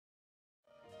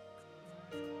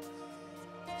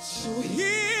So here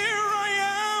I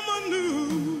am, a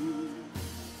new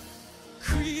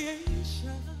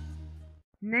creation.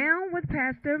 Now with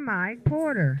Pastor Mike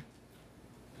Porter.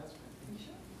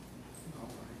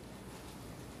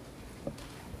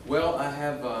 Well, I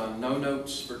have no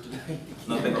notes for today.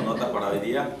 No tengo notas para hoy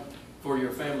día. For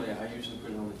your family, I usually put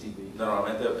it on the TV.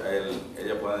 Normalmente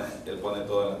él pone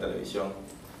todo en la televisión.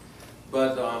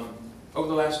 But over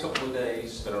the last couple of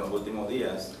days, Pero en los últimos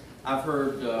días I've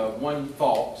heard one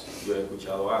thought yo he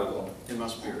escuchado algo in my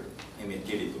spirit, en mi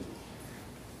espíritu.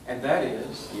 and that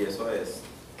is Y eso es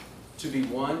to be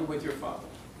one with your Father.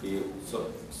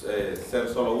 Ser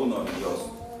solo uno en Dios.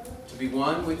 To be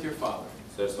one with your Father.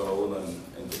 Ser solo uno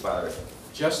en tu Padre.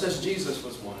 Just as Jesus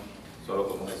was one, Solo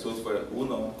como Jesús fue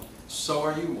uno, so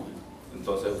are you one.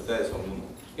 entonces ustedes son uno.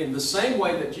 In the same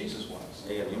way that Jesus was,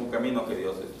 En el mismo camino que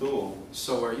Dios estuvo,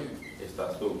 so are you.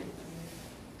 estás tú.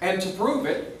 And to prove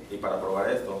it, Y para probar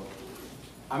esto,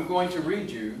 I'm going to read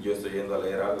you yo estoy yendo a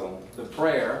leer algo, the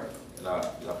prayer la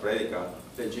prédica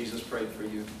that Jesus prayed for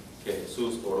you. que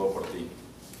Jesús oró por ti.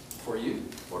 For you.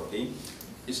 Por ti.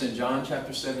 It's in John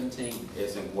chapter 17.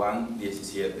 Es en Juan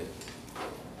 17.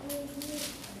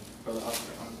 Brother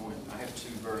Oscar, I have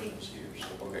two versions here, so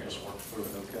we're going to just work through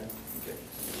it, okay? Okay.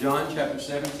 John chapter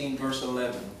 17, verse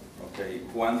 11. Okay.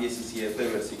 Juan 17,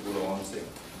 versículo 11.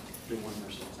 Do one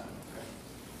verse at a time, okay?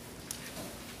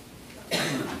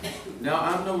 Now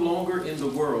I'm no longer in the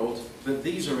world, but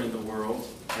these are in the world,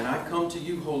 and I come to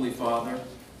you, Holy Father.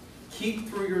 Keep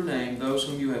through your name those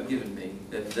whom you have given me,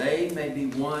 that they may be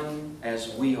one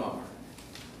as we are.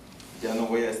 Ya no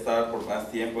voy a estar por más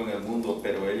tiempo en el mundo,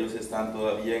 pero ellos están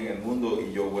todavía en el mundo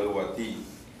y yo vuelvo a ti.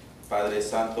 Padre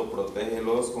Santo,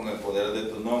 protégelos con el poder de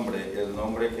tu nombre, el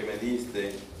nombre que me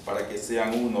diste, para que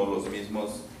sean uno los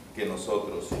mismos que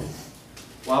nosotros.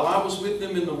 While I was with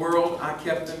them in the world, I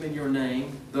kept them in your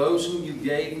name. Those whom you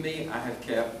gave me, I have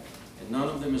kept, and none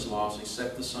of them is lost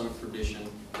except the son of perdition,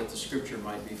 that the scripture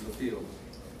might be fulfilled.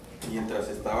 Mientras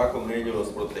estaba con ellos, los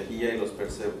protegía y los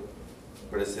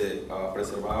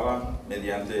preservaba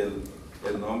mediante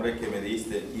el nombre que me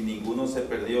diste, y ninguno se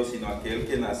perdió, sino aquel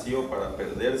que nació para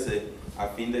perderse, a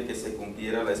fin de que se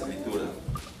cumpliera la Escritura.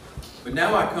 But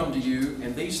now I come to you,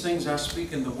 and these things I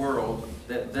speak in the world,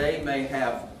 that they may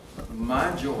have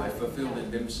my joy fulfilled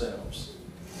in themselves.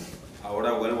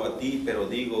 Ahora vuelvo a ti, pero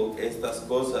digo estas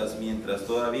cosas mientras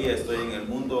todavía estoy en el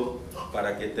mundo,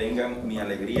 para que tengan mi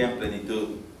alegría en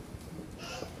plenitud.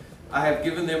 I have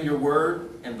given them your word,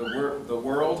 and the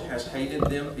world has hated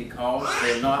them because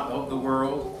they are not of the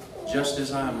world, just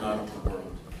as I am not of the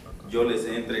world. Yo les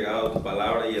he entregado tu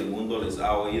palabra y el mundo les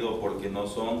ha oído porque no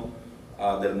son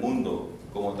del mundo,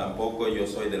 como tampoco yo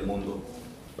soy del mundo.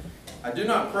 I do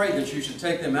not pray that you should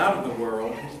take them out of the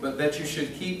world, but that you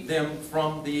should keep them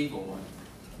from the evil one.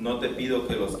 No te pido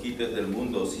que los quites del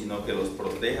mundo, sino que los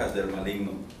protejas del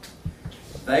maligno.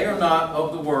 They are not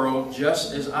of the world,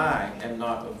 just as I am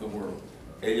not of the world.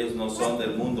 Ellos no son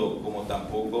del mundo, como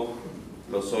tampoco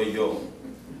lo soy yo.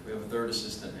 We have a third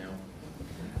assistant now.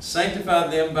 Sanctify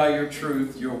them by your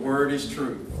truth. Your word is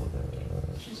truth.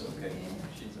 She's okay.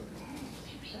 She's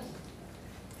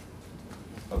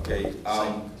okay. Okay.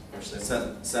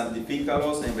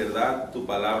 Santifícalos en verdad, tu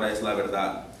palabra es la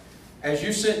verdad. As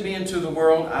you sent me into the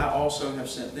world, I also have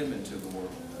sent them into the world.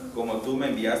 Como tú me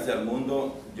enviaste al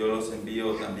mundo, yo los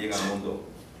envío también al mundo.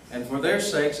 And for their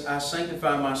sakes I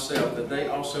sanctify myself, that they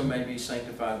also may be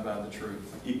sanctified by the truth.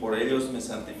 Y por ellos me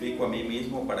santifico a mí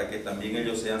mismo, para que también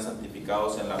ellos sean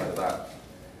santificados en la verdad.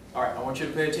 All right, I want you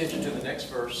to pay attention to the next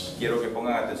verse, Quiero que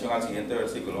pongan atención al siguiente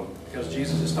versículo, because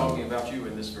Jesus is talking about you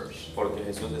in this verse. porque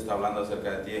Jesús está hablando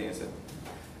acerca de ti en ese.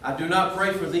 I do not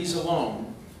pray for these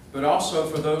alone, but also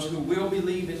for those who will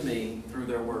believe in me through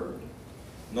their word.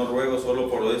 No ruego solo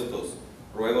por estos,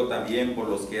 ruego también por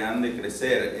los que han de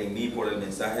crecer en mí por el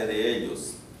mensaje de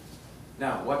ellos.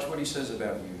 Now, watch what he says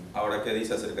about you. Ahora, ¿qué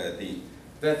dice acerca de ti?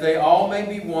 That they all may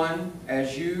be one,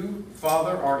 as you,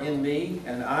 Father, are in me,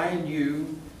 and I in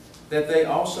you, that they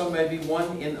also may be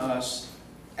one in us,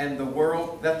 and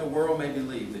that the world may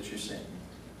believe that you sent me.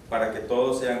 Para que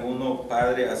todos sean uno,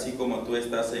 Padre, así como tú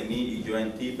estás en mí y yo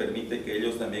en ti, permite que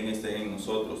ellos también estén en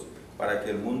nosotros, para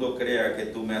que el mundo crea que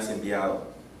tú me has enviado.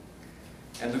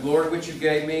 And the glory which you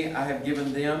gave me, I have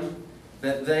given them,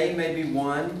 that they may be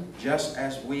one, just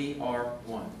as we are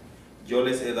one. Yo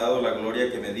les he dado la gloria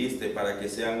que me diste, para que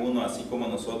sean uno, así como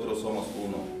nosotros somos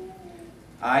uno.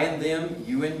 I in them,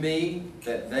 you in me,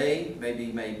 that they may be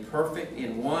made perfect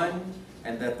in one,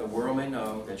 and that the world may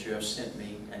know that you have sent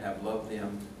me and have loved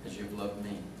them as you have loved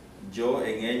me. Yo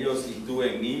en ellos y tú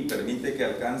en mí, permite que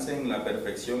alcancen la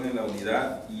perfección en la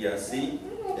unidad, y así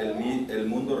el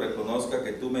mundo reconozca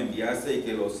que tú me enviaste y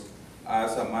que los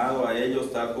has amado a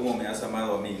ellos tal como me has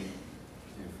amado a mí.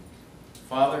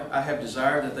 Father, I have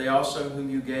desired that they also whom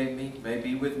you gave me may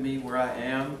be with me where I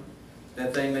am,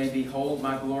 that they may behold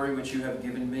my glory which you have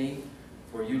given me,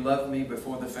 for you loved me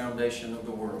before the foundation of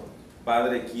the world.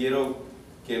 Padre, quiero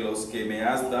que los que me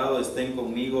has dado estén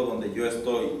conmigo donde yo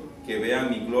estoy, que vean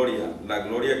mi gloria, la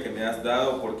gloria que me has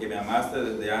dado porque me amaste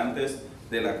desde antes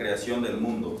de la creación del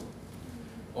mundo.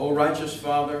 O righteous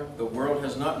Father, the world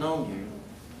has not known you,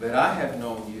 but I have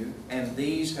known you, and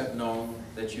these have known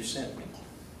that you sent me.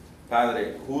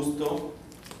 Padre, justo,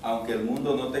 aunque el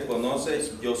mundo no te conoce,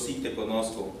 yo sí te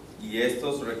conozco, y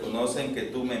estos reconocen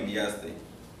que tú me enviaste.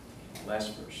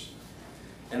 Last verse.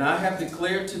 And I have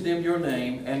declared to them your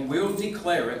name, and will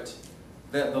declare it,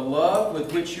 that the love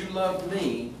with which you loved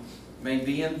me may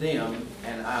be in them,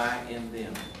 and I in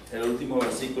them. El último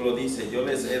versículo dice, yo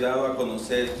les he dado a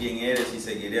conocer quién eres y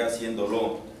seguiré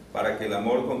haciéndolo, para que el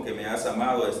amor con que me has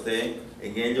amado esté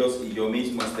en ellos y yo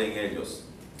mismo esté en ellos.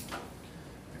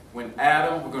 When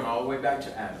Adam, we're going all the way back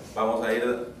to Adam. Vamos a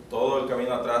ir todo el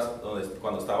camino atrás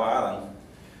cuando estaba Adán.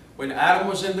 When Adam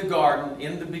was in the garden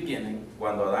in the beginning,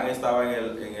 Cuando Adán estaba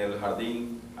en el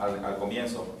jardín al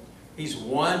comienzo, he's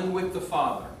one with the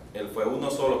Father. él fue uno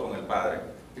solo con el Padre.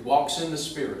 He walks in the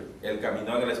Spirit. Él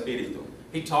caminó en el Espíritu.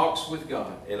 He talks with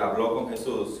God. Él habló con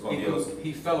Jesús, con Dios.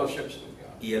 He fellowships with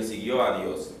God. Y él siguió a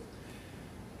Dios.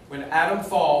 When Adam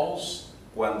falls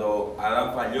Cuando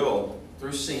Adán falló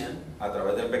through sin, a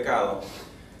través del pecado,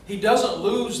 he doesn't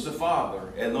lose the Father.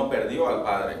 él no perdió al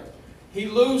Padre. He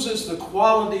loses the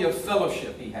quality of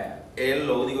fellowship he had. Él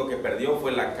lo único que perdió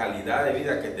fue la calidad de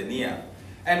vida que tenía.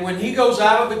 And when he goes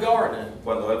out of the garden,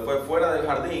 Cuando él fue fuera del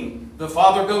jardín, the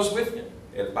Father goes with him.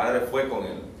 el Padre fue con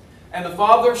él. And the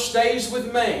Father stays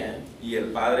with man Y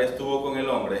el Padre estuvo con el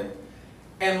hombre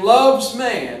and loves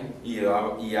man, y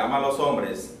ama a los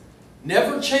hombres.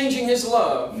 never changing his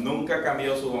love Nunca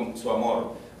cambió su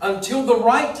amor until the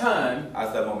right time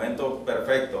hasta el momento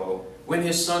perfecto when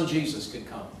his son Jesus could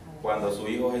come. cuando su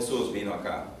Hijo Jesús vino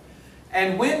acá.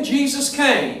 And when Jesus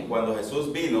came, Cuando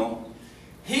Jesús vino,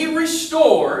 he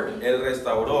restored Él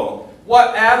restauró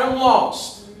what Adam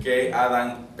lost. que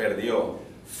Adán perdió.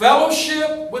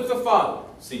 Fellowship with the Father.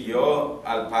 Siguió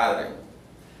al Padre.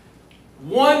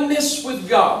 Oneness with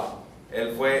God.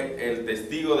 Él fue el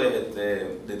testigo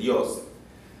de Dios.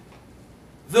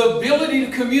 The ability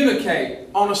to communicate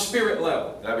on a spirit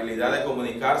level. La habilidad de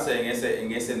comunicarse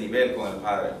en ese nivel con el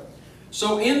Padre.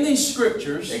 So in these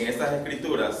scriptures, En estas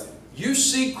escrituras, you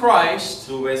see Christ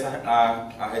tú ves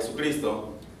a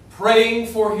Jesucristo praying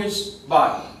for his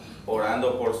body,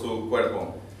 orando por su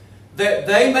cuerpo. that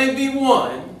they may be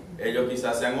one Ellos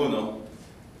quizás sean uno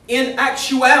in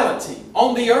actuality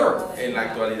on the earth, en la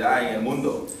actualidad en el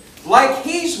mundo, like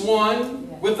he's one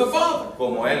with the Father,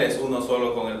 como Él es uno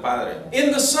solo con el Padre,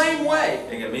 in the same way,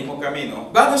 en el mismo camino,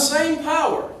 by the same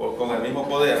power, con el mismo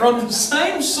poder, from the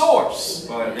same source,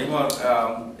 con el mismo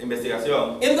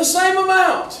investigación, in the same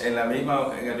amount, en el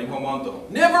mismo monto.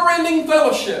 never-ending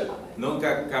fellowship,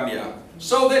 Nunca cambia.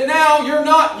 so that now you're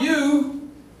not you,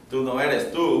 Tú no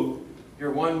eres tú,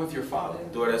 you're one with your Father.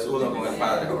 tú eres uno con el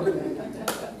Padre.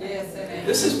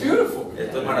 This is beautiful.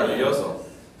 Esto es maravilloso.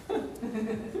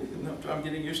 No, I'm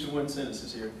getting used to one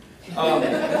sentences here.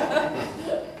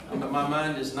 My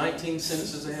mind is 19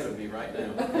 sentences ahead of me right now.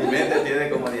 Mi mente tiene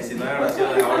como 19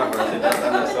 oraciones ahora, pero estoy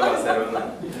tratando de solo hacer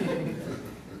una.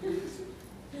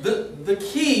 The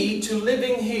key to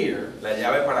living here La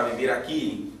llave para vivir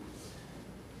aquí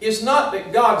is not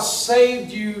that God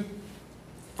saved you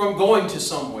from going to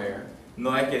somewhere,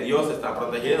 no es que Dios está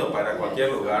protegiendo para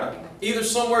cualquier lugar. either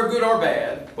somewhere good or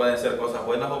bad. Pueden ser cosas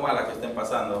buenas o malas que estén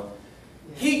pasando.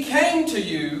 He came to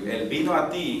you Él vino a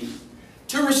ti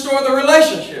to restore the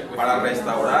relationship with para you.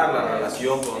 restaurar la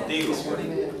relación contigo.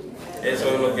 Eso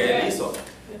es lo que Él hizo.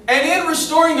 And in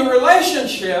restoring the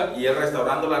relationship, Y Él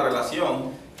restaurando la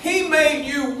relación, He made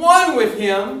you one with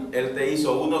Him, Él te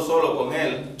hizo uno solo con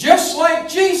Él, just like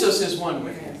Jesus is one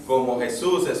with Him. como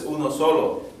Jesús es uno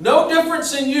solo. No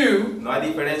difference in you No hay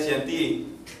diferencia en ti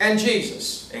and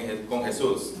Jesus. con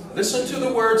Jesús. Listen to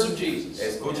the words of Jesus.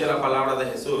 Escuche la palabra de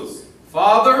Jesús.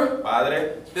 Father,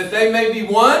 Padre, that they may be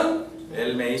one,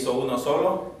 Él me hizo uno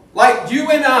solo, like you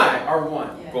and I are one.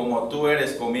 como tú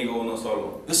eres conmigo uno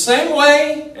solo. The same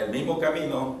way, El mismo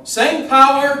camino, same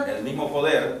power, el mismo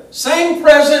poder, same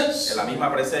presence, la misma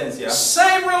presencia,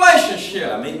 same la relationship.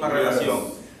 misma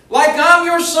relación. Like I'm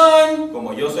your son,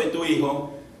 Como yo soy tu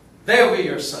hijo, they'll be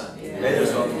your son. ellos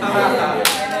son tu hijo.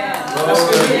 That's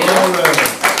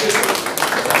good.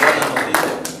 Esa es buena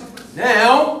noticia.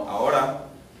 Now, Ahora,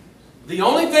 The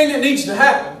only thing that needs to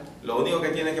happen, lo único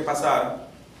que tiene que pasar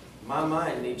my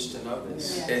mind needs to know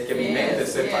this. es que mi mente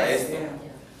sepa esto.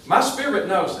 My spirit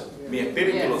knows it, Mi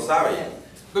espíritu lo sabe,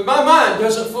 but my mind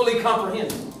doesn't fully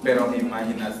comprehend it. pero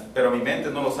mi mente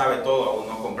no lo sabe todo, aún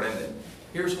no comprende.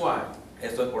 Here's why.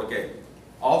 Esto es por qué.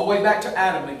 All the way back to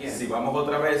Adam again. Si vamos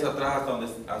otra vez atrás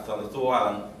hasta donde estuvo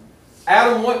Adán,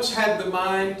 Adam once had the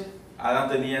mind Adán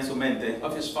tenía en su mente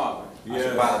of his father. a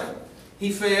su padre.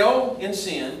 He fell in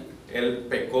sin, Él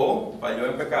pecó, falló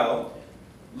en pecado,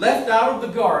 left out of the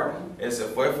garden, él se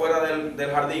fue fuera del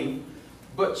jardín,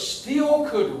 but still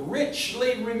could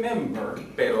richly remember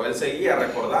pero él seguía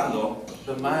recordando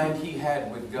the mind he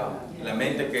had with God. la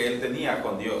mente que él tenía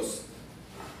con Dios.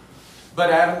 But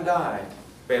Adam died.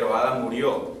 Pero Adán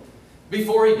murió.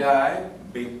 Before he died,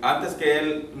 Antes que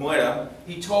él muera,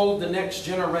 he told the next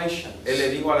generation él le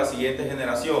dijo a la siguiente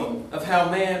generación of how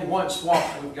man once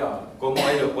walked with God, cómo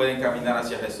ellos pueden caminar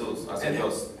hacia Jesús, hacia and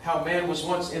Dios. how man was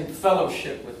once in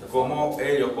fellowship with the Father. Cómo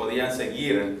ellos podían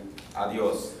seguir a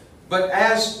Dios. But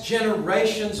as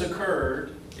generations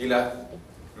occurred, Y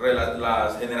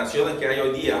las generaciones que hay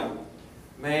hoy día,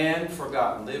 man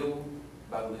forgot little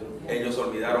by little. ellos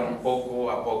olvidaron poco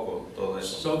a poco todo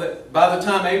eso. So that by the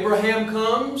time Abraham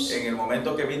comes, En el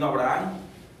momento que vino Abraham,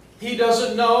 he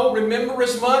doesn't remember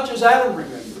as much as Adam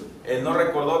remembered. él no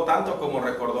recordó tanto como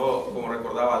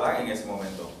recordaba Adán en ese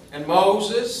momento. And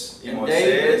Moses Y and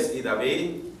David, Moisés y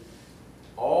David,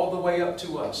 all the way up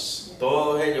to us.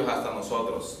 todos ellos hasta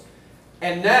nosotros.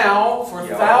 And now, for Y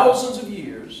ahora, thousands of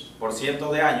years, por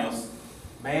cientos de años,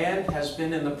 man has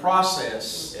been in the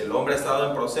process el hombre ha estado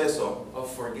en proceso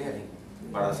of forgetting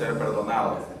para ser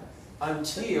perdonado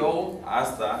until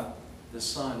hasta the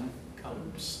Son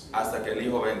comes. que el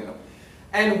Hijo venga.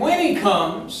 And when he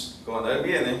comes, Cuando Él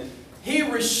viene, he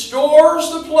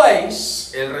restores the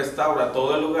place Él restaura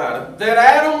todo el lugar that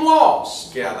Adam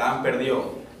lost que Adán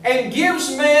perdió and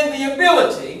gives man the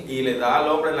ability y le da al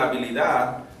hombre la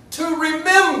habilidad to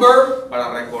remember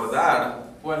para recordar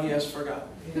what he has forgotten.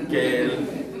 que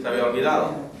Él se había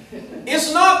olvidado.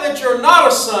 It's not that you're not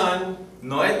a son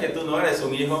No es que tú no eres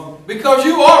un hijo because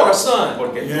you are a son.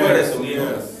 porque tú eres un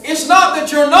hijo. It's not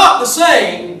that you're not the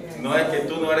same. No es que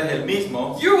tú no eres el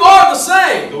mismo, You are the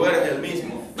same. tú eres el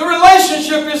mismo. The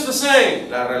relationship is the same.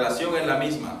 La relación es la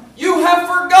misma. You have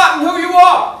forgotten who you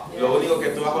are. Lo único que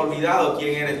tú has olvidado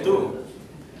quién eres tú.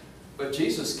 But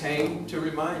Jesus came to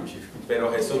remind you.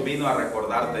 Pero Jesús vino a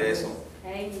recordarte eso.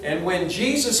 And when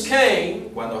Jesus came,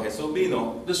 Cuando Jesús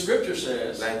vino, the scripture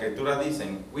says, las escrituras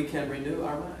dicen, we can renew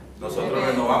our mind. nosotros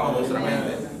renovamos nuestra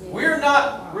mente. We're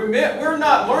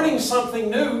not learning something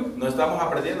new. No estamos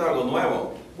aprendiendo algo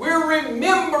nuevo. We're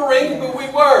remembering who we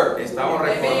were Estamos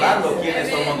recordando quiénes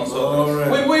somos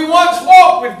nosotros. when we once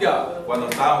walked with God. Cuando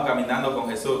estábamos caminando con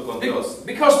Jesús, con Dios.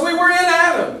 Because we were in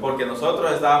Adam. Porque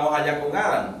nosotros estábamos allá con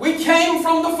Adán. We came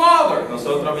from the Father.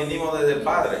 Nosotros vinimos desde el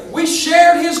Padre. We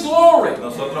shared His glory.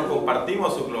 Nosotros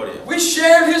compartimos su gloria. We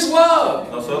shared His love.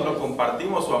 Nosotros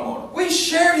compartimos su amor. We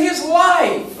shared His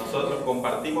life. Nosotros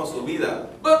compartimos su vida.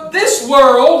 But this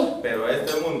world Pero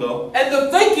este mundo, and the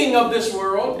thinking of this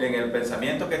world en el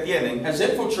pensamiento que tienen, has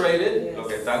infiltrated lo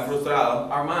que están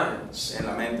frustrados our minds. en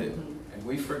la mente. And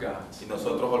we forgot Y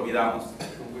nosotros olvidamos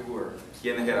who we were.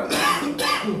 quiénes éramos.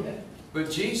 But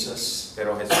Jesus,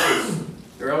 Pero Jesús,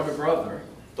 your elder brother,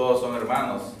 todos son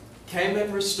hermanos, came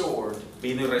and restored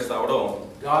vino y restauró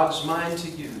God's mind to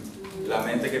you. la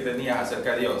mente que tenías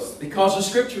acerca de Dios. Because the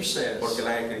scripture says Porque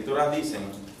las escrituras dicen,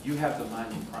 you have the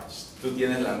mind of Christ. tú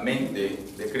tienes la mente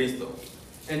de Cristo.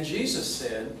 And Jesus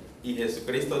said Y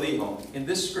Jesucristo dijo in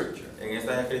this scripture en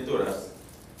estas escrituras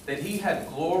that He had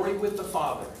glory with the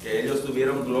Father que ellos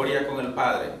tuvieron gloria con el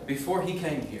Padre before He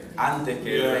came here, antes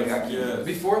que Él venga aquí,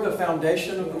 before the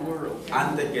foundation of the world.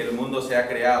 antes que el mundo sea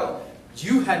creado.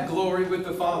 You had glory with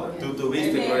the Father Tú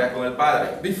tuviste gloria con el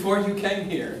Padre before you came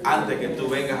here, antes que tú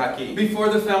vengas aquí, before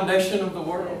the foundation of the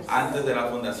world. antes de la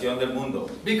fundación del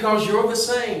mundo, Because you're the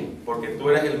same porque tú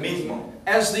eres el mismo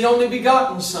as the only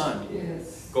begotten Son.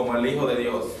 como el Hijo de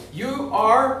Dios. You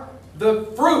are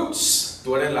the fruits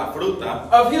Tú eres la fruta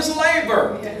of His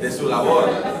labor. de su labor.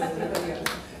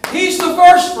 He's the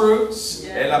first fruits.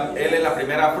 Él es la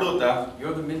primera fruta.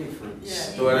 You're the many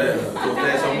fruits.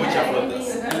 Ustedes son muchas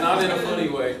frutas. And not in a funny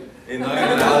way. Y no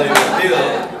es nada divertido.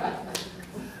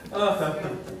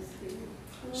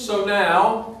 So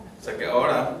now, O sea que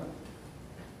ahora,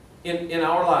 in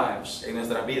our lives, en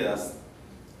nuestras vidas,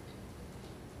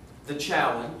 the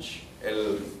challenge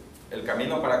el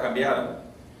camino para cambiar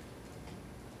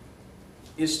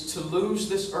is to lose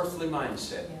this earthly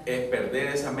mindset es perder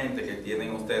esa mente que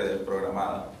tienen ustedes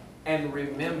programada and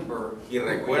remember y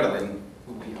recuerden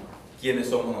who we are. quiénes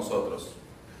somos nosotros.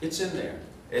 It's in there.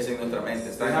 Es en nuestra mente.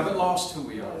 We Está en- haven't lost who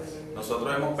we are.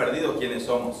 Nosotros hemos perdido quiénes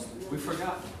somos. We've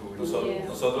forgotten who we are.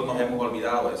 Nosotros nos hemos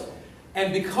olvidado eso.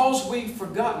 And because we've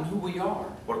forgotten who we are,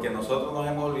 Porque nosotros nos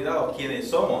hemos olvidado quiénes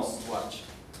somos. watch,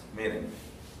 Miren,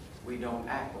 we don't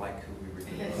act like who we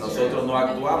really are. nosotros no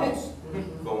actuamos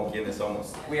como quienes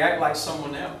somos. We act like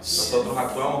someone else. Nosotros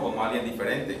actuamos como alguien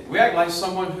diferente. We act like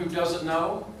someone who doesn't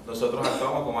know Nosotros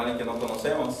actuamos como alguien que no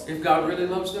conocemos. if God really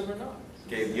loves them or not.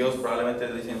 Que Dios probablemente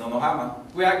dice no nos ama.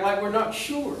 We act like we're not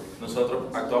sure Nosotros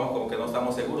actuamos como que no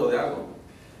estamos seguros de algo.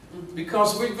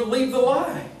 because we believe the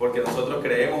lie Porque nosotros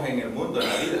creemos en el mundo, en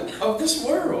la vida, of this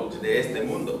world. de este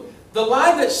mundo. The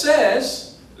lie that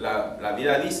says, La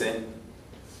vida dice,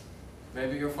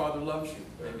 maybe your father loves you,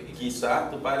 maybe he.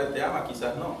 quizás tu padre te ama,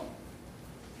 quizás no.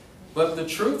 But the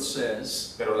truth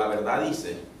says, Pero la verdad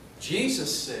dice, Jesus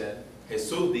said,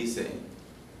 Jesús dice,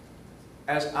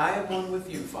 as I am one with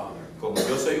you, Father, como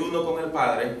yo soy uno con el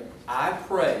Padre, I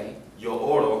pray yo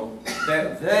oro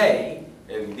that they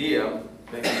el día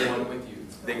may be one with you.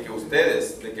 de que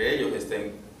ustedes, de que ellos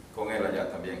estén con Él allá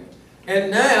también.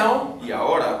 And now, Y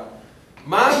ahora,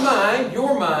 my mind,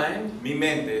 your mind, mi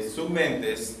mente, sus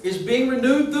mentes, is being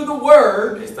renewed through the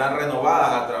Word, están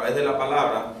renovadas a través de la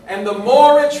palabra, and the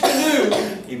more it's renewed,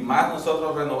 y más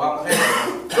nosotros renovamos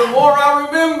eso, the more I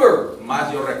remember.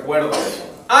 más yo recuerdo eso.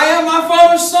 I am my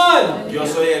Father's son. Yo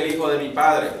soy el hijo de mi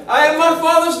Padre. I am my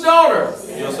Father's daughter.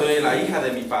 Yo soy la hija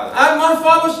de mi Padre. I am my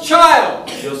Father's child.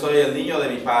 Yo soy el niño de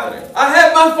mi Padre. I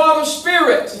have my Father's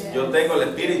spirit. Yo tengo el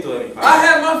espíritu de mi I Padre.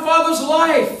 have my Father's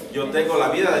life. Yo tengo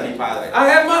la vida de mi Padre. I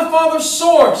have my Father's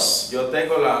source. Yo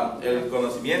tengo el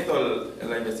conocimiento,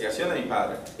 la investigación de mi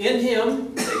Padre. In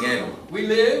Him, En Él. we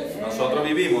live, Nosotros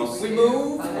vivimos. we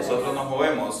move, Nosotros nos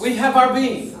movemos. we have our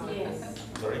being.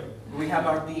 Sorry. We have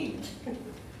our being.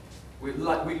 We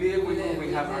live, we move,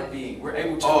 we have our being. We're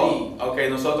able to Oh, be. ok,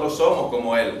 nosotros somos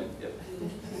como Él.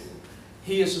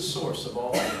 He is the source of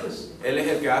all things. Él es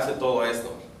el que hace todo esto.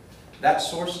 That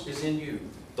source is in you.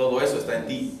 Todo eso está en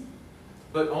ti.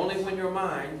 But only when your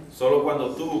mind Solo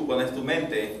cuando tú pones tu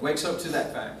mente, wakes up to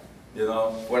that fact,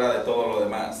 fuera de todo lo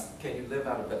demás, can you live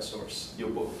out of that source.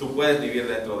 tú puedes vivir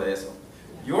dentro de eso.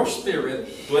 Your spirit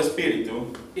Tu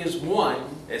espíritu is one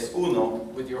es uno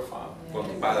with your Father. con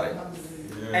tu Padre.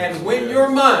 And when your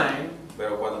mind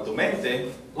Pero cuando tu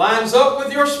mente lines up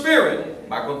with your spirit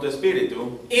va con tu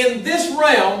espíritu in this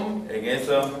realm, en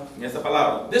esta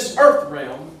palabra, this earth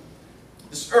realm,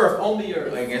 this earth on the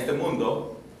earth, en este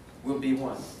mundo, will be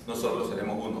one. nosotros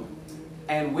seremos uno.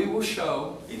 And we will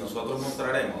show Y nosotros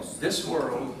mostraremos this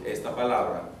world esta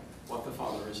palabra, what the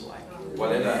Father is like.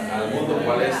 cuál es al mundo,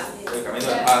 cuál es el camino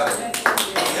del Padre.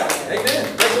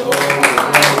 Amen.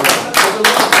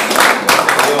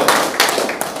 Dios.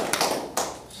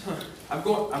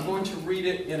 I'm going to read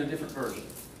it in a different version.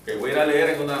 Que voy a ir a leer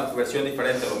en una versión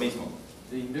diferente lo mismo.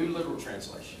 The New Literal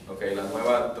Translation. Okay, la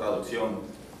nueva traducción.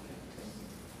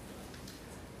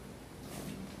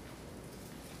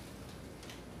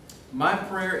 My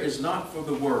prayer is not for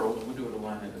the world. We'll do it a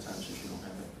line at a time since you don't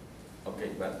have it.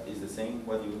 Okay, but is the same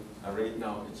what you are reading?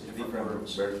 No, it's different Different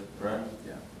words. version, right?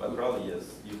 Yeah. But probably yes,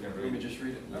 you can Let me read it. just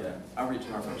read it. Yeah. Okay. I'll read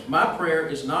tomorrow first. My prayer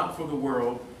is not for the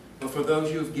world, but for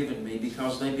those you have given me,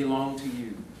 because they belong to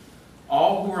you.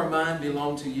 All who are mine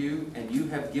belong to you, and you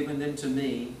have given them to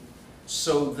me,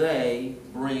 so they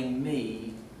bring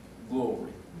me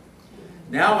glory.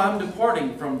 Now I'm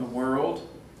departing from the world,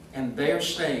 and they are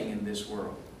staying in this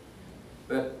world.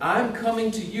 But I'm coming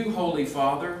to you, Holy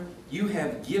Father. You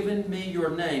have given me your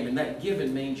name, and that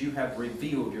given means you have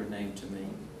revealed your name to me.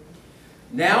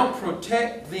 Now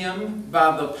protect them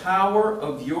by the power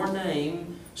of your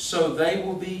name, so they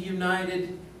will be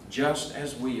united just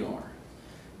as we are.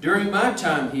 During my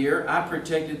time here, I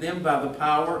protected them by the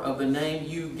power of the name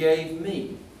you gave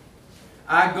me.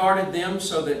 I guarded them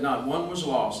so that not one was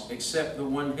lost, except the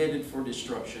one headed for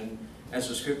destruction, as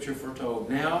the Scripture foretold.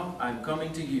 Now I'm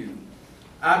coming to you.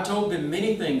 I told them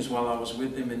many things while I was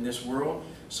with them in this world,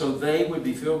 so they would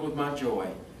be filled with my joy.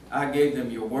 I gave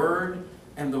them your word,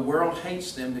 and the world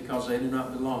hates them because they do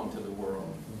not belong to the world.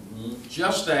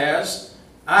 Just as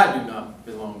I do not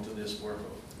belong to this world.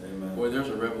 Amen. Boy, there's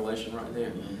a revelation right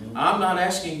there. I'm not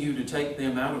asking you to take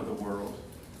them out of the world.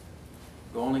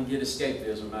 Go on and get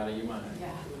escapism out of your mind.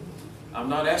 I'm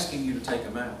not asking you to take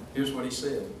them out. Here's what he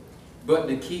said. But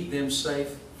to keep them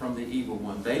safe from the evil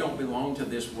one. They don't belong to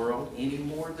this world any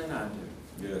more than I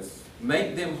do. Yes.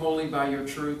 Make them holy by your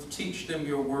truth. Teach them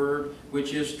your word,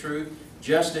 which is truth.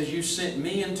 Just as you sent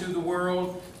me into the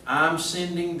world, I'm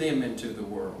sending them into the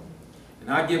world. And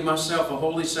I give myself a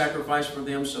holy sacrifice for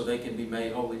them so they can be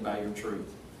made holy by your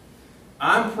truth.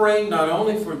 I'm praying not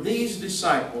only for these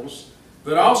disciples,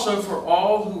 but also for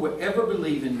all who will ever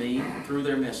believe in me through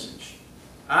their message.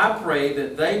 I pray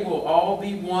that they will all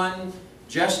be one,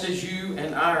 just as you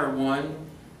and I are one,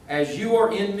 as you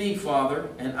are in me, Father,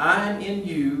 and I am in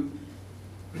you,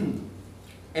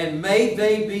 and may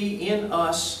they be in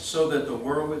us so that the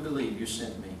world would believe you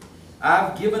sent me.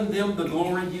 I've given them the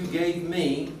glory you gave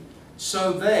me,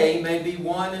 so they may be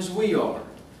one as we are.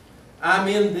 I'm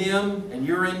in them and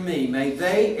you're in me. May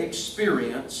they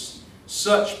experience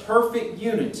such perfect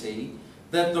unity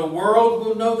that the world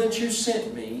will know that you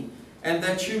sent me and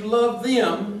that you love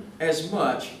them as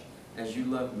much as you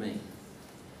love me.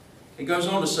 It goes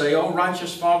on to say, "O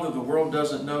righteous Father, the world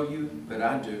doesn't know you, but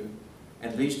I do.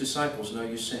 And these disciples know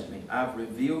you sent me. I've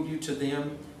revealed you to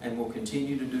them and will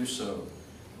continue to do so.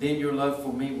 Then your love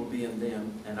for me will be in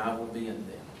them, and I will be in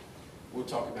them." We'll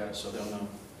talk about it so they'll know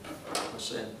what's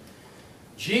said.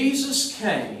 Jesus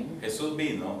came Jesús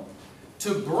vino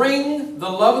to bring the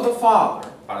love of the Father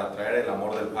para traer el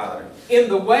amor del Padre in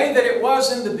the way that it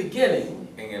was in the beginning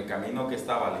en el camino que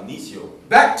estaba al inicio,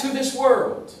 back to this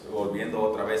world. volviendo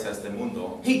otra vez a este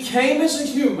mundo. He came as a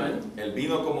human, Él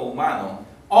vino como humano,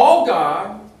 all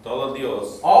God, todo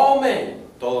Dios, all man.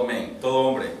 todo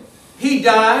hombre. He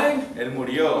died Él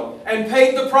murió and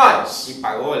paid the price y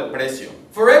pagó el precio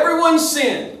for everyone's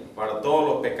sin, para todos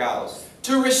los pecados,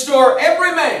 to restore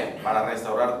every man para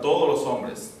restaurar todos los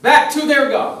hombres, back to their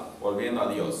God. volviendo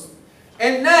a Dios.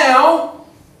 And now,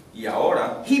 Y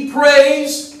ahora, he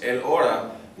prays, Él ora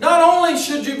not only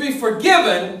should you be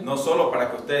forgiven, no solo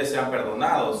para que ustedes sean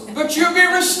perdonados, but you be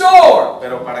restored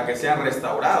pero para que sean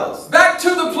restaurados, back to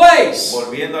the place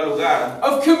volviendo al lugar,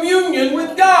 of communion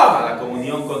with a God, la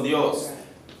comunión con Dios,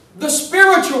 the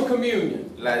spiritual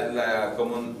communion, la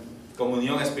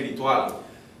comunión espiritual,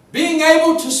 being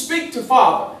able to speak to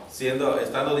Father,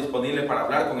 estando disponible para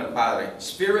hablar con el Padre,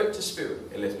 spirit to spirit.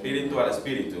 el espíritu al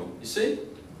espíritu. You see?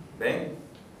 ¿Ven?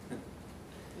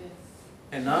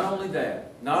 And not only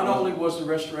that, not only was the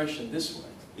restoration this way,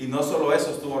 Y no solo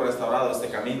eso estuvo restaurado este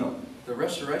camino, the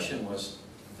restoration was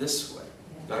this way.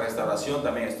 la restauración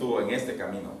también estuvo en este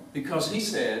camino, Because he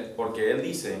said porque Él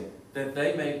dice, that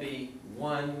they may be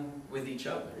one with each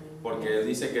other, porque Él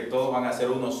dice que todos van a ser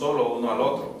uno solo, uno al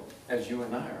otro, as you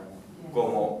and I are one.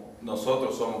 como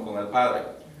nosotros somos con el Padre.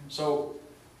 So,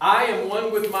 I am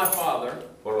one with my Father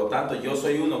Por lo tanto, yo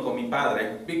soy uno con mi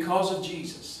Padre, because of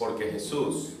Jesus. porque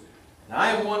Jesús, And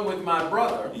I am one with my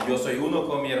brother y yo soy uno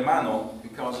con mi hermano,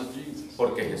 because of Jesus.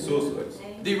 porque Jesús lo es.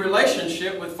 The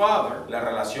relationship with Father La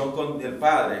relación con el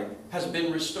Padre has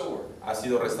been restored. ha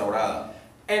sido restaurada.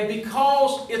 And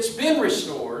because it's been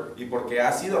restored, Y porque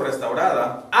ha sido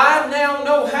restaurada, I now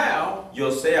know how yo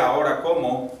sé ahora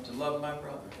cómo to love my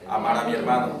brother. amar a mi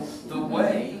hermano. The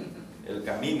way El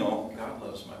camino God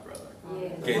loves my brother.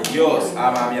 que Dios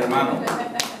ama a mi hermano.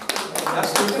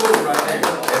 That's too cool right there.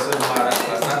 Eso es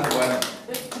bastante bueno.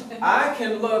 I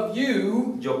can love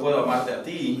you Yo puedo amarte a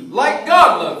ti like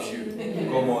God loves you.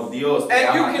 como Dios te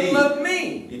And you ama a can ti. love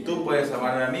me Y tú puedes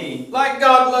amarme a mí like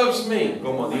God loves me.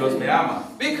 como Dios me ama.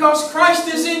 Because Christ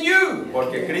is in you,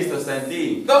 Porque Cristo está en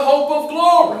ti. the hope of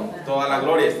glory. Toda la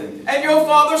gloria está en ti. And your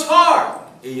Father's heart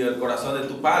Y el corazón de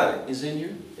tu Padre is in you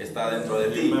está dentro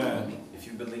de ti. if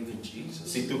you believe in Jesus.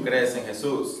 Si tú crees en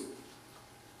Jesús.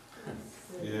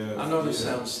 I know this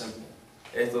sounds simple.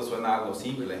 Esto suena algo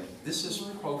simple, This is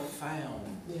profound.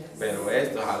 pero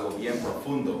esto es algo bien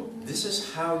profundo. This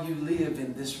is how you live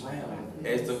in this realm.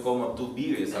 Esto es como tú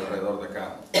vives alrededor de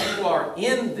acá. You are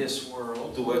in this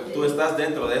world, Tú estás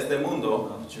dentro de este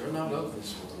mundo, but you're not of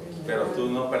this world. pero tú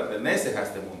no perteneces a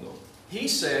este mundo. He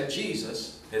said,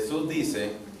 Jesus, Jesús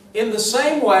dice, in the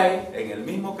same way en el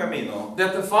mismo camino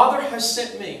that the Father has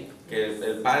sent me, que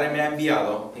el Padre me ha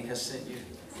enviado, He has sent you.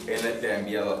 Él te ha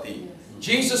enviado a ti.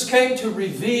 Jesus came to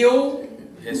reveal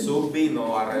Jesús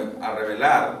vino a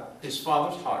revelar His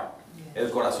Father's heart. el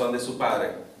corazón de su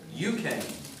Padre. You came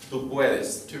Tú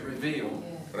puedes to reveal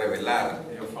revelar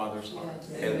your Father's heart.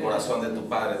 el corazón de tu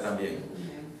Padre también.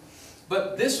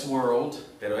 But this world,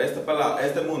 Pero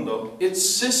este mundo its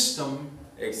system,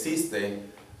 existe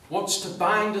wants to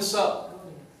bind us up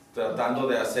tratando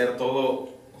de hacer todo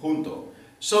junto.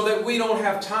 so that we don't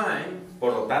have time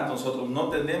Por lo tanto, nosotros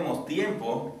no tenemos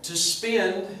tiempo to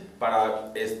spend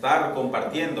para estar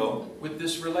compartiendo with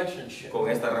this relationship. con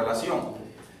esta relación.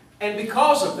 And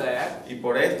because of that, Y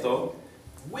por esto,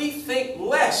 we think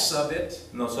less of it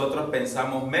nosotros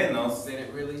pensamos menos than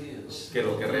it really is. que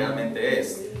lo que realmente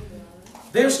es.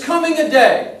 There's coming a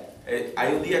day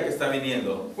Hay un día que está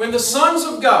viniendo when the sons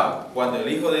of God cuando el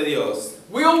Hijo de Dios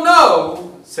will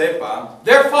know sepa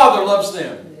their Father loves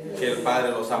them. que el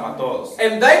Padre los ama a todos.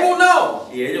 And they will know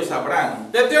Y ellos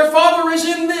sabrán that their Father is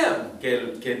in them,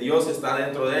 que Dios está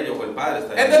dentro de ellos, o el Padre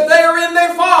está and dentro that they are in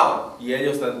their Father, y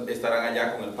ellos estarán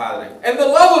allá con el Padre. and the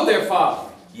love of their Father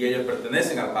Y ellos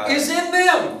pertenecen al Padre. is in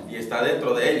them, Y está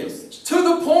dentro de ellos. to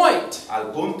the point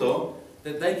Al punto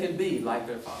that they can be like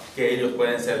their Father. que ellos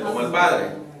pueden ser como el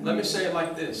Padre. Let me say it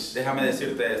like this. Déjame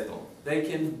decirte esto. They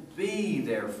can be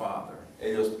their Father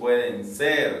Ellos pueden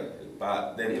ser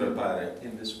dentro del Padre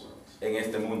in this world. en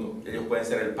este mundo. Ellos pueden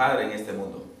ser el Padre en este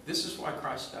mundo. This is why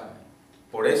Christ died.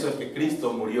 Por eso es que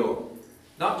Cristo murió.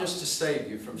 Not just to save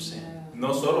you from sin.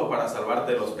 No solo para salvarte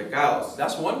de los pecados.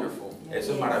 That's wonderful.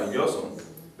 Eso es maravilloso.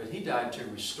 But He died to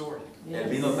restore you Él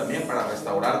vino también para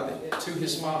restaurarte to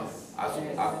His Father.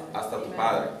 hasta tu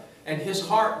Padre. And His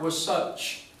heart was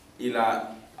such, Y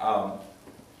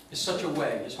in such a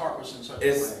way, His heart was in such a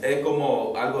es way,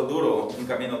 como algo duro, un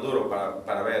camino duro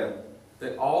para ver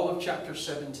that all of chapter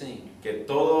 17 que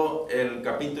todo el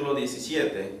capítulo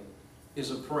 17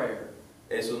 is a prayer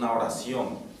es una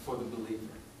oración for the believer,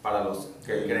 para los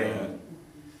que creen.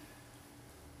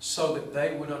 so that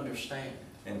they would understand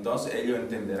Entonces ellos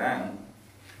entenderán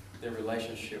their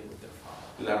relationship with their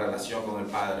Father. la relación con el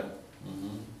Padre.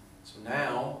 So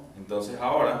now, Entonces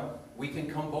ahora we can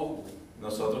come boldly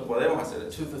nosotros podemos hacer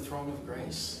eso to the throne of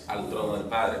grace al trono del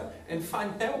Padre and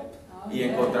find help y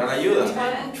encontrar ayuda in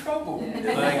time of trouble.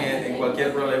 en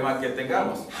cualquier problema que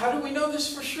tengamos. How do we know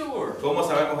this for sure? ¿Cómo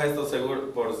sabemos esto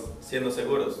por siendo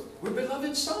seguros? We're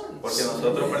beloved sons. Porque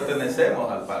nosotros pertenecemos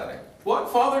al Padre.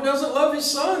 What father doesn't love his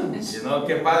sons? Sino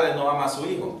que Padre no ama a su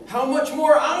Hijo. How much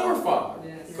more our Father?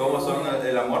 ¿Cómo son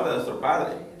el amor de nuestro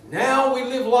Padre? Now we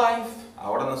live life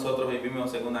Ahora nosotros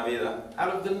vivimos en una vida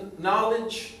out of the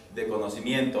knowledge de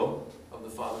conocimiento of the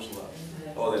Father's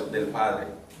love. o del Padre,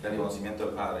 del conocimiento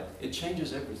del Padre. It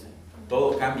changes everything.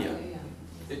 Todo cambia.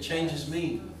 It changes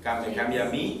me. Cambia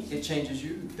a mí, It changes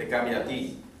you. te cambia a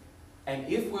ti. And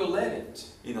if we'll let it,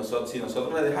 Y si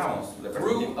nosotros le dejamos, le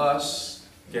through permitimos us,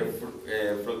 que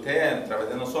frutee a través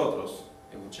de nosotros,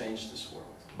 it will change this world.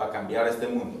 va a cambiar este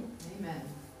mundo.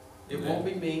 It won't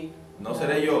be me. No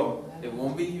seré yo, It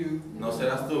won't be you. no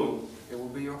serás tú, It will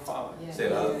be your Father.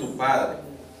 será tu Padre,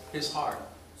 His heart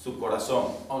su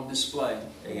corazón, on display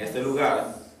en este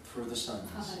lugar, through the sons.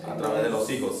 a través de los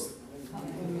hijos.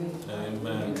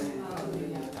 Amen.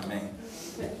 Amén.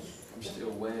 I'm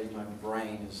still way, my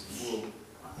brain is full.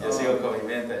 Yo sigo con mi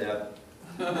mente allá.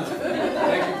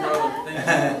 Thank you, brother.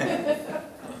 Thank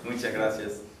you. Muchas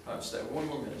gracias. Stay one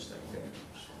more minute. Stay one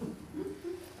minute.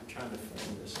 I'm trying to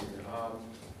form this here.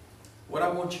 What I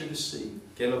want you to see,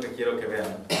 ¿Qué es lo que quiero que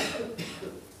vean?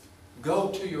 go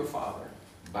to your Father.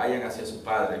 Vayan hacia su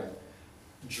Padre,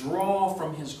 Draw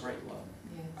from His great love.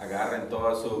 agarren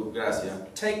toda su gracia,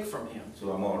 Take from Him.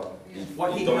 su amor,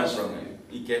 What y He tomen has from for Él.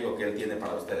 you. ¿Y qué es lo que Él tiene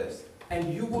para ustedes?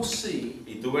 And you will see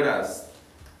Y tú verás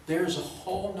there's a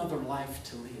whole nother life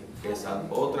to live. que es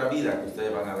otra vida que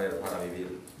ustedes van a ver para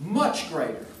vivir. Much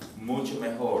greater Mucho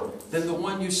mejor than the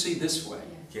one you see this way.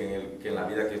 que en la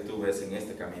vida que tú ves en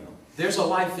este camino. There's a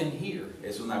life in here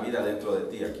Es una vida dentro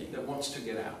de ti aquí, that wants to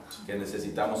get out. que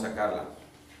necesitamos sacarla.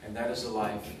 And that is the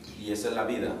life Y esa es la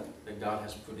vida that God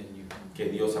has put in you. que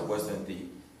Dios ha puesto en ti.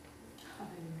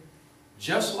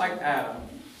 Just like Adam,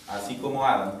 Así como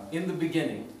Adán, in the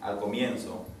beginning, al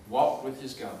comienzo, walked with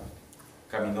his God.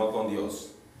 caminó con Dios.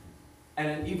 And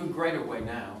in an even greater way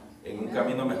now, En un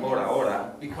camino mejor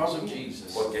ahora, because of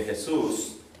Jesus, porque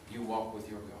Jesús, you walk with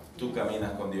your God. tú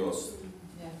caminas con Dios.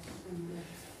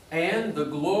 And the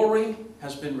glory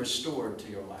has been restored to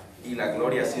your life. Y la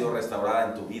gloria ha sido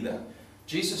restaurada en tu vida.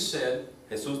 Jesus said,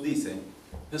 Jesús dice,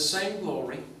 the same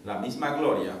glory la misma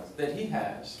gloria that He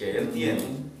has, que Él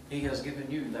tiene, He has given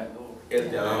you that glory. Él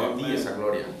te ha dado a ti esa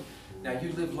gloria. Now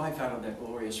you live life out of that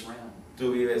glorious realm.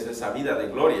 Tú vives esa vida de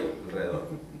gloria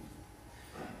alrededor.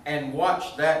 And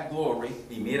watch that glory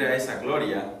Y mira esa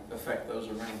gloria affect those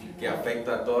around you. que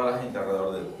afecta a toda la gente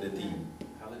alrededor de ti.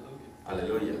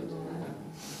 Hallelujah. Aleluya.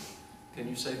 Can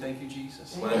you say thank you,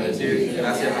 Jesus? Puedes decir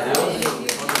gracias a Dios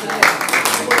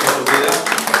por tu vida.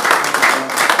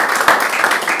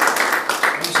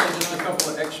 Let me say just a couple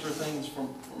of extra things for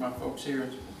my folks here.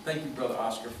 Thank you, Brother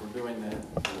Oscar, for doing that.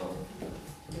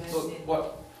 Look,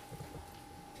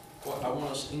 what I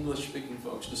want us English-speaking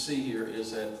folks to see here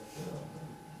is that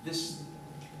this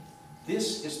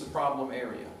is the problem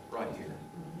area right here.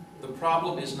 The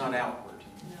problem is not outward.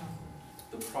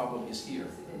 The problem is here.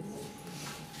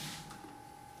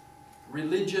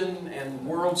 Religion and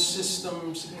world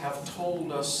systems have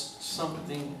told us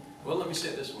something. Well, let me say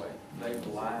it this way. They've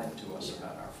lied to us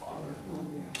about our Father.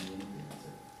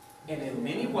 And in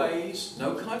many ways,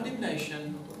 no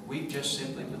condemnation, we just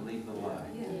simply believe the lie.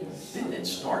 Didn't it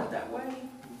start that way?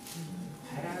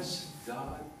 Has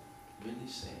God really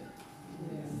said?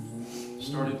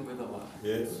 Started with a lie.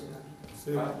 Yes.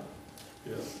 Right?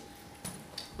 Yeah.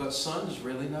 But sons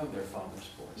really know their father's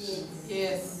voice.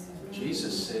 Yes.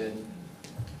 Jesus said,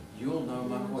 you'll know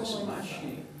my voice, and my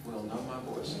sheep will know my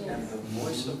voice, and the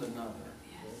voice of another,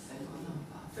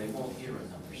 they won't hear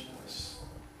another's voice.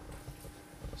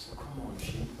 So come on,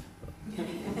 sheep.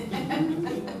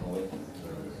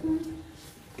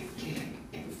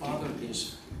 The Father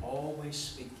is always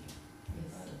speaking,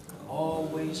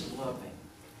 always loving,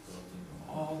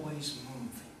 always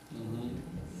moving.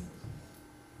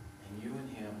 And you and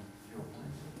Him, you're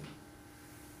one.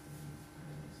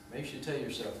 Maybe you should tell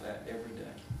yourself that every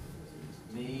day.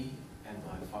 Me and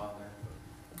my Father.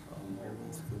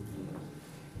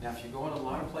 Now, if you go in a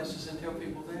lot of places and tell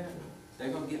people that,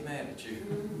 they're going to get mad at you.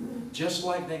 Just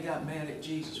like they got mad at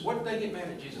Jesus. What did they get mad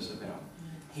at Jesus about?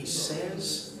 He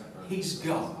says He's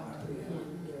God.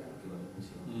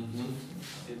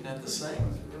 Isn't that the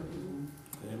same?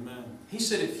 Amen. He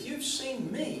said, if you've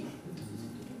seen me,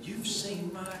 you've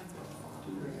seen my Father.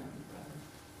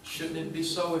 Shouldn't it be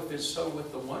so if it's so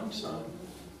with the one Son?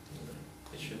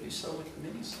 It should be so with the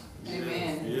many sons.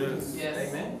 Amen. Yes. Yes.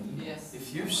 Amen? Yes.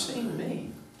 If you've seen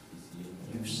me,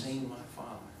 you've seen my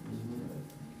Father.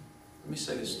 Let me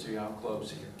say this to you, I'll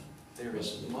close here. There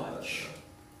is much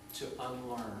to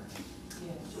unlearn.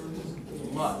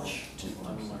 Much to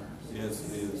unlearn. Yes,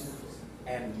 it is.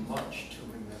 And much to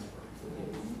remember.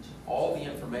 All the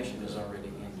information is already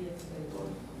in you.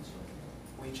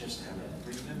 We just haven't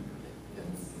remembered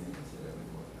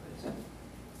it.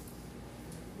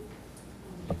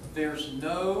 There's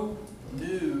no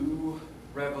new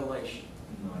revelation.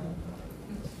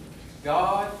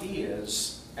 God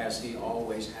is as He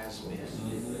always has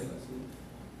been.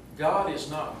 God is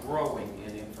not growing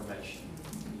in information.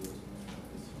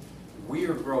 We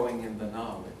are growing in the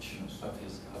knowledge of Him.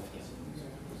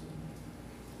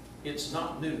 It's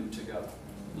not new to God.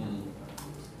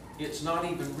 It's not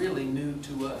even really new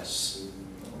to us.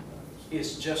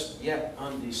 It's just yet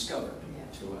undiscovered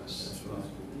to us. That's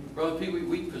right. Brother P,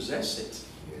 we possess it,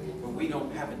 but we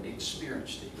haven't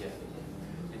experienced it yet.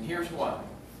 And here's why.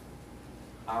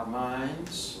 Our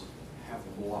minds have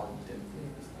blocked it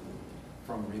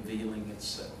from revealing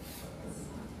itself.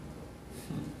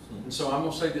 And so I'm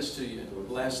going to say this to you,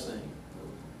 last thing.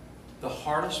 The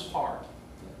hardest part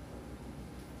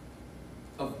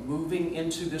of moving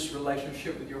into this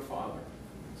relationship with your Father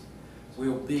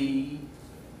will be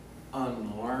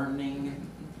unlearning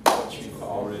what you've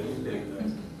already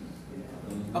done.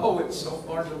 Oh, it's so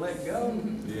hard to let go.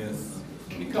 Yes.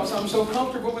 Because I'm so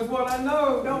comfortable with what I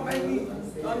know. Don't make me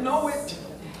unknow it.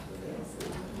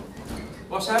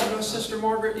 What's happened to us, Sister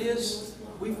Margaret, is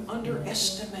we've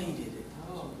underestimated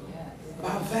it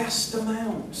by vast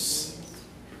amounts.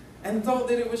 And thought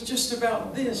that it was just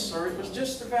about this or it was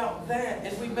just about that.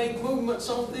 And we made movements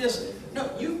on this. No,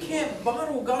 you can't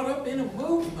bottle God up in a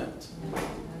movement.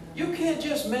 You can't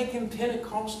just make Him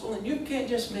Pentecostal, and you can't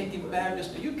just make Him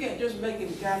Baptist, and you can't just make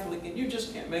Him Catholic, and you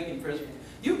just can't make Him Presbyterian.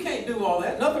 You can't do all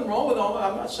that. Nothing wrong with all that.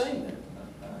 I'm not saying that.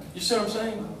 You see what I'm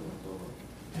saying?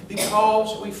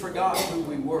 Because we forgot who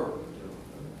we were.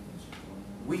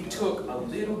 We took a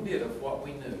little bit of what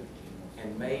we knew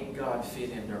and made God fit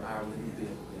into our little bit.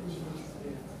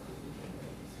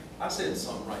 I said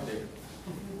something right there.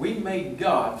 We made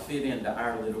God fit into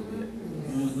our little bit.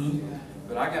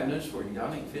 But I got news for you.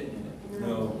 God ain't fitting in it.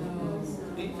 No.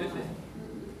 He ain't fitting in it.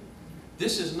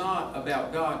 This is not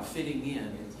about God fitting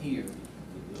in here.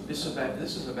 This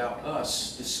is about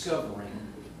us discovering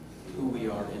who we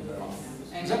are in the Father.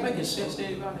 Is that making sense to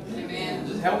anybody? Amen.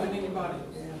 Is it helping anybody?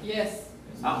 Yes.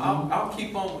 I'll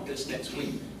keep on with this next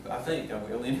week. I think I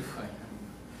will anyway.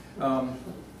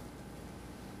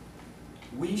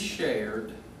 We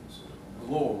shared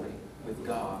glory with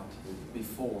God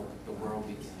before the world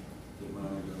began.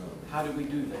 How did we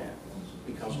do that?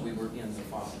 Because we were in the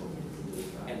Father.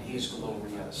 And He's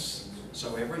glorious.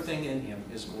 So everything in Him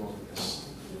is glorious.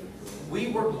 We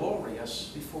were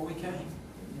glorious before we came.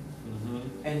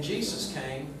 And Jesus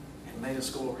came and made us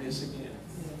glorious again.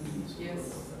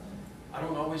 Yes. I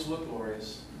don't always look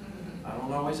glorious. I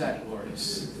don't always act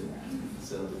glorious.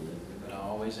 But I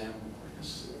always am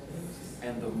glorious.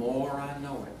 And the more I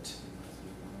know it,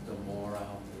 the more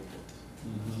I'll live it.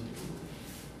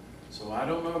 So I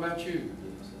don't know about you,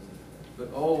 but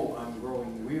oh, I'm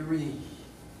growing weary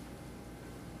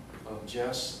of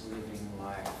just living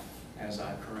life as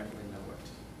I currently know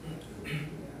it.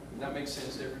 Does that make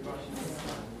sense to everybody?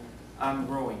 I'm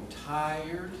growing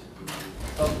tired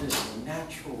of this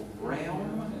natural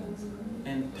realm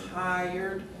and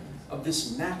tired of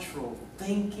this natural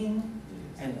thinking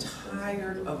and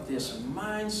tired of this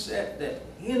mindset that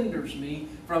hinders me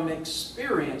from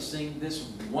experiencing this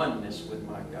oneness with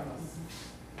my God.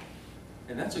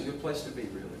 And that's a good place to be,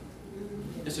 really.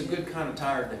 It's a good kind of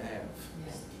tired to have.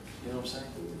 You know what I'm saying?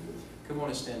 Come on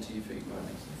and stand to your feet,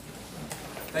 buddy.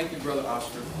 Thank you, Brother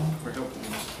Oscar, for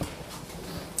helping us.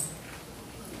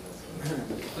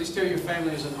 Please tell your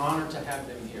family it's an honor to have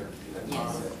them here. An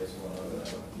honor.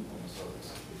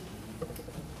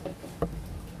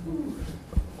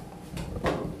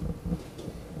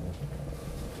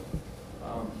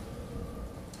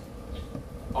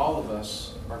 All of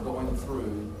us are going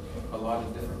through a lot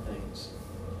of different things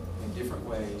in different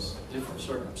ways, different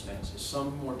circumstances.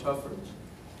 Some more tougher,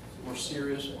 more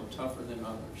serious, more tougher than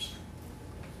others.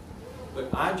 But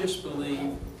I just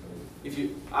believe,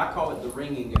 I call it the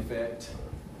ringing effect.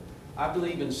 I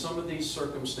believe in some of these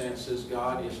circumstances,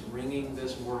 God is wringing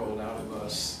this world out of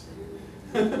us.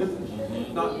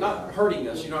 not hurting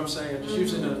us, you know what I'm saying? I'm just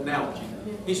using an analogy.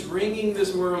 He's wringing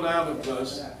this world out of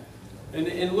us.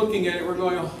 And looking at it, we're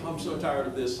going, oh, I'm so tired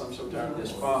of this. I'm so tired of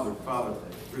this. Father,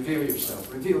 reveal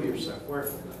yourself. Reveal yourself. Where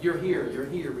you're here.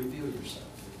 Reveal yourself.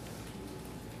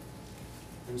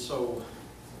 And so,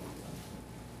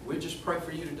 we just pray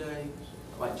for you today,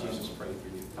 like Jesus prayed for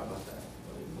you. How about that?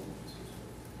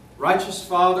 Righteous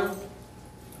Father,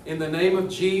 in the name of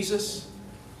Jesus,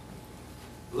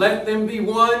 let them be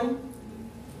one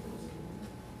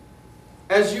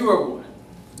as you are one.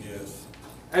 Yes.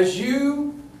 As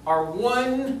you are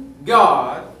one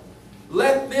God,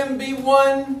 let them be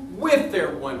one with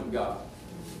their one God.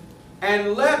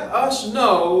 And let us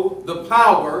know the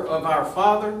power of our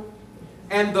Father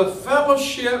and the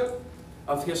fellowship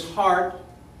of His heart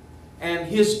and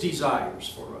His desires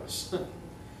for us.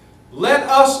 Let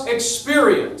us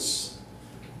experience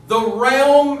the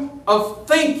realm of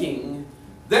thinking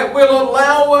that will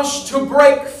allow us to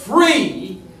break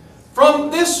free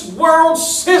from this world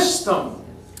system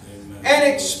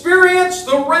and experience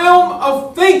the realm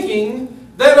of thinking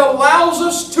that allows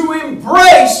us to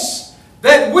embrace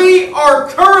that we are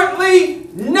currently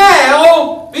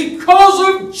now,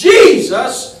 because of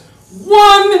Jesus,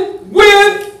 one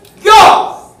with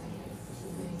God.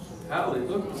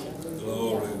 Hallelujah.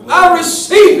 Glory. I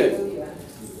receive it.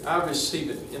 I receive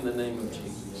it in the name of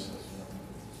Jesus.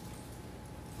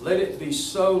 Let it be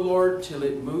so, Lord, till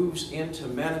it moves into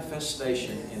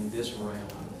manifestation in this realm.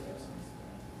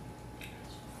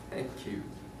 Thank you.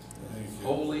 Thank you.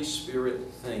 Holy Spirit,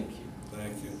 thank you.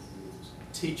 Thank you.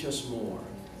 Teach us more.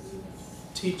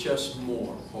 Teach us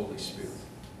more, Holy Spirit.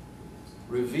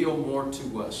 Reveal more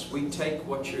to us. We take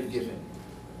what you're giving.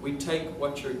 We take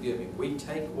what you're giving. We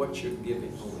take what you're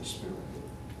giving, Holy Spirit.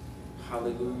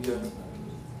 Hallelujah.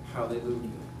 Hallelujah.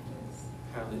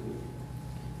 Hallelujah.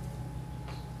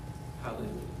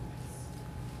 Hallelujah.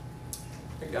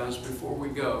 Hey guys, before we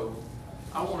go,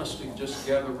 I want us to just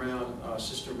gather around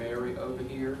Sister Mary over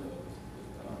here.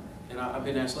 And I've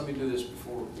been asked, let me do this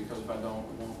before, because if I don't,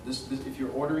 I won't. If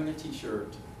you're ordering a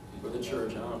t-shirt for the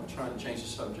church, and I'm trying to change the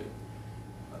subject,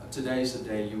 today's the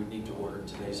day you would need to order.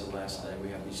 Today's the last day. We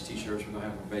have these t-shirts. We're going to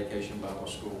have a vacation Bible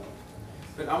school.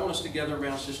 But I want us to gather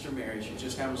around Sister Mary. She's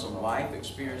just having some life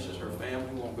experiences. Her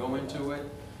family won't go into it.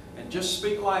 And just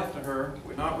speak life to her.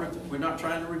 We're not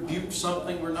trying to rebuke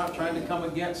something. We're not trying to come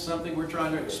against something. We're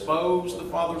trying to expose the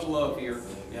Father's love here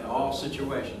in all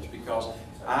situations, because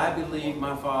I believe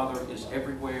my Father is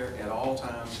everywhere at all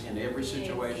times in every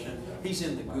situation. He's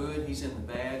in the good, He's in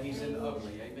the bad, He's in the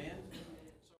ugly.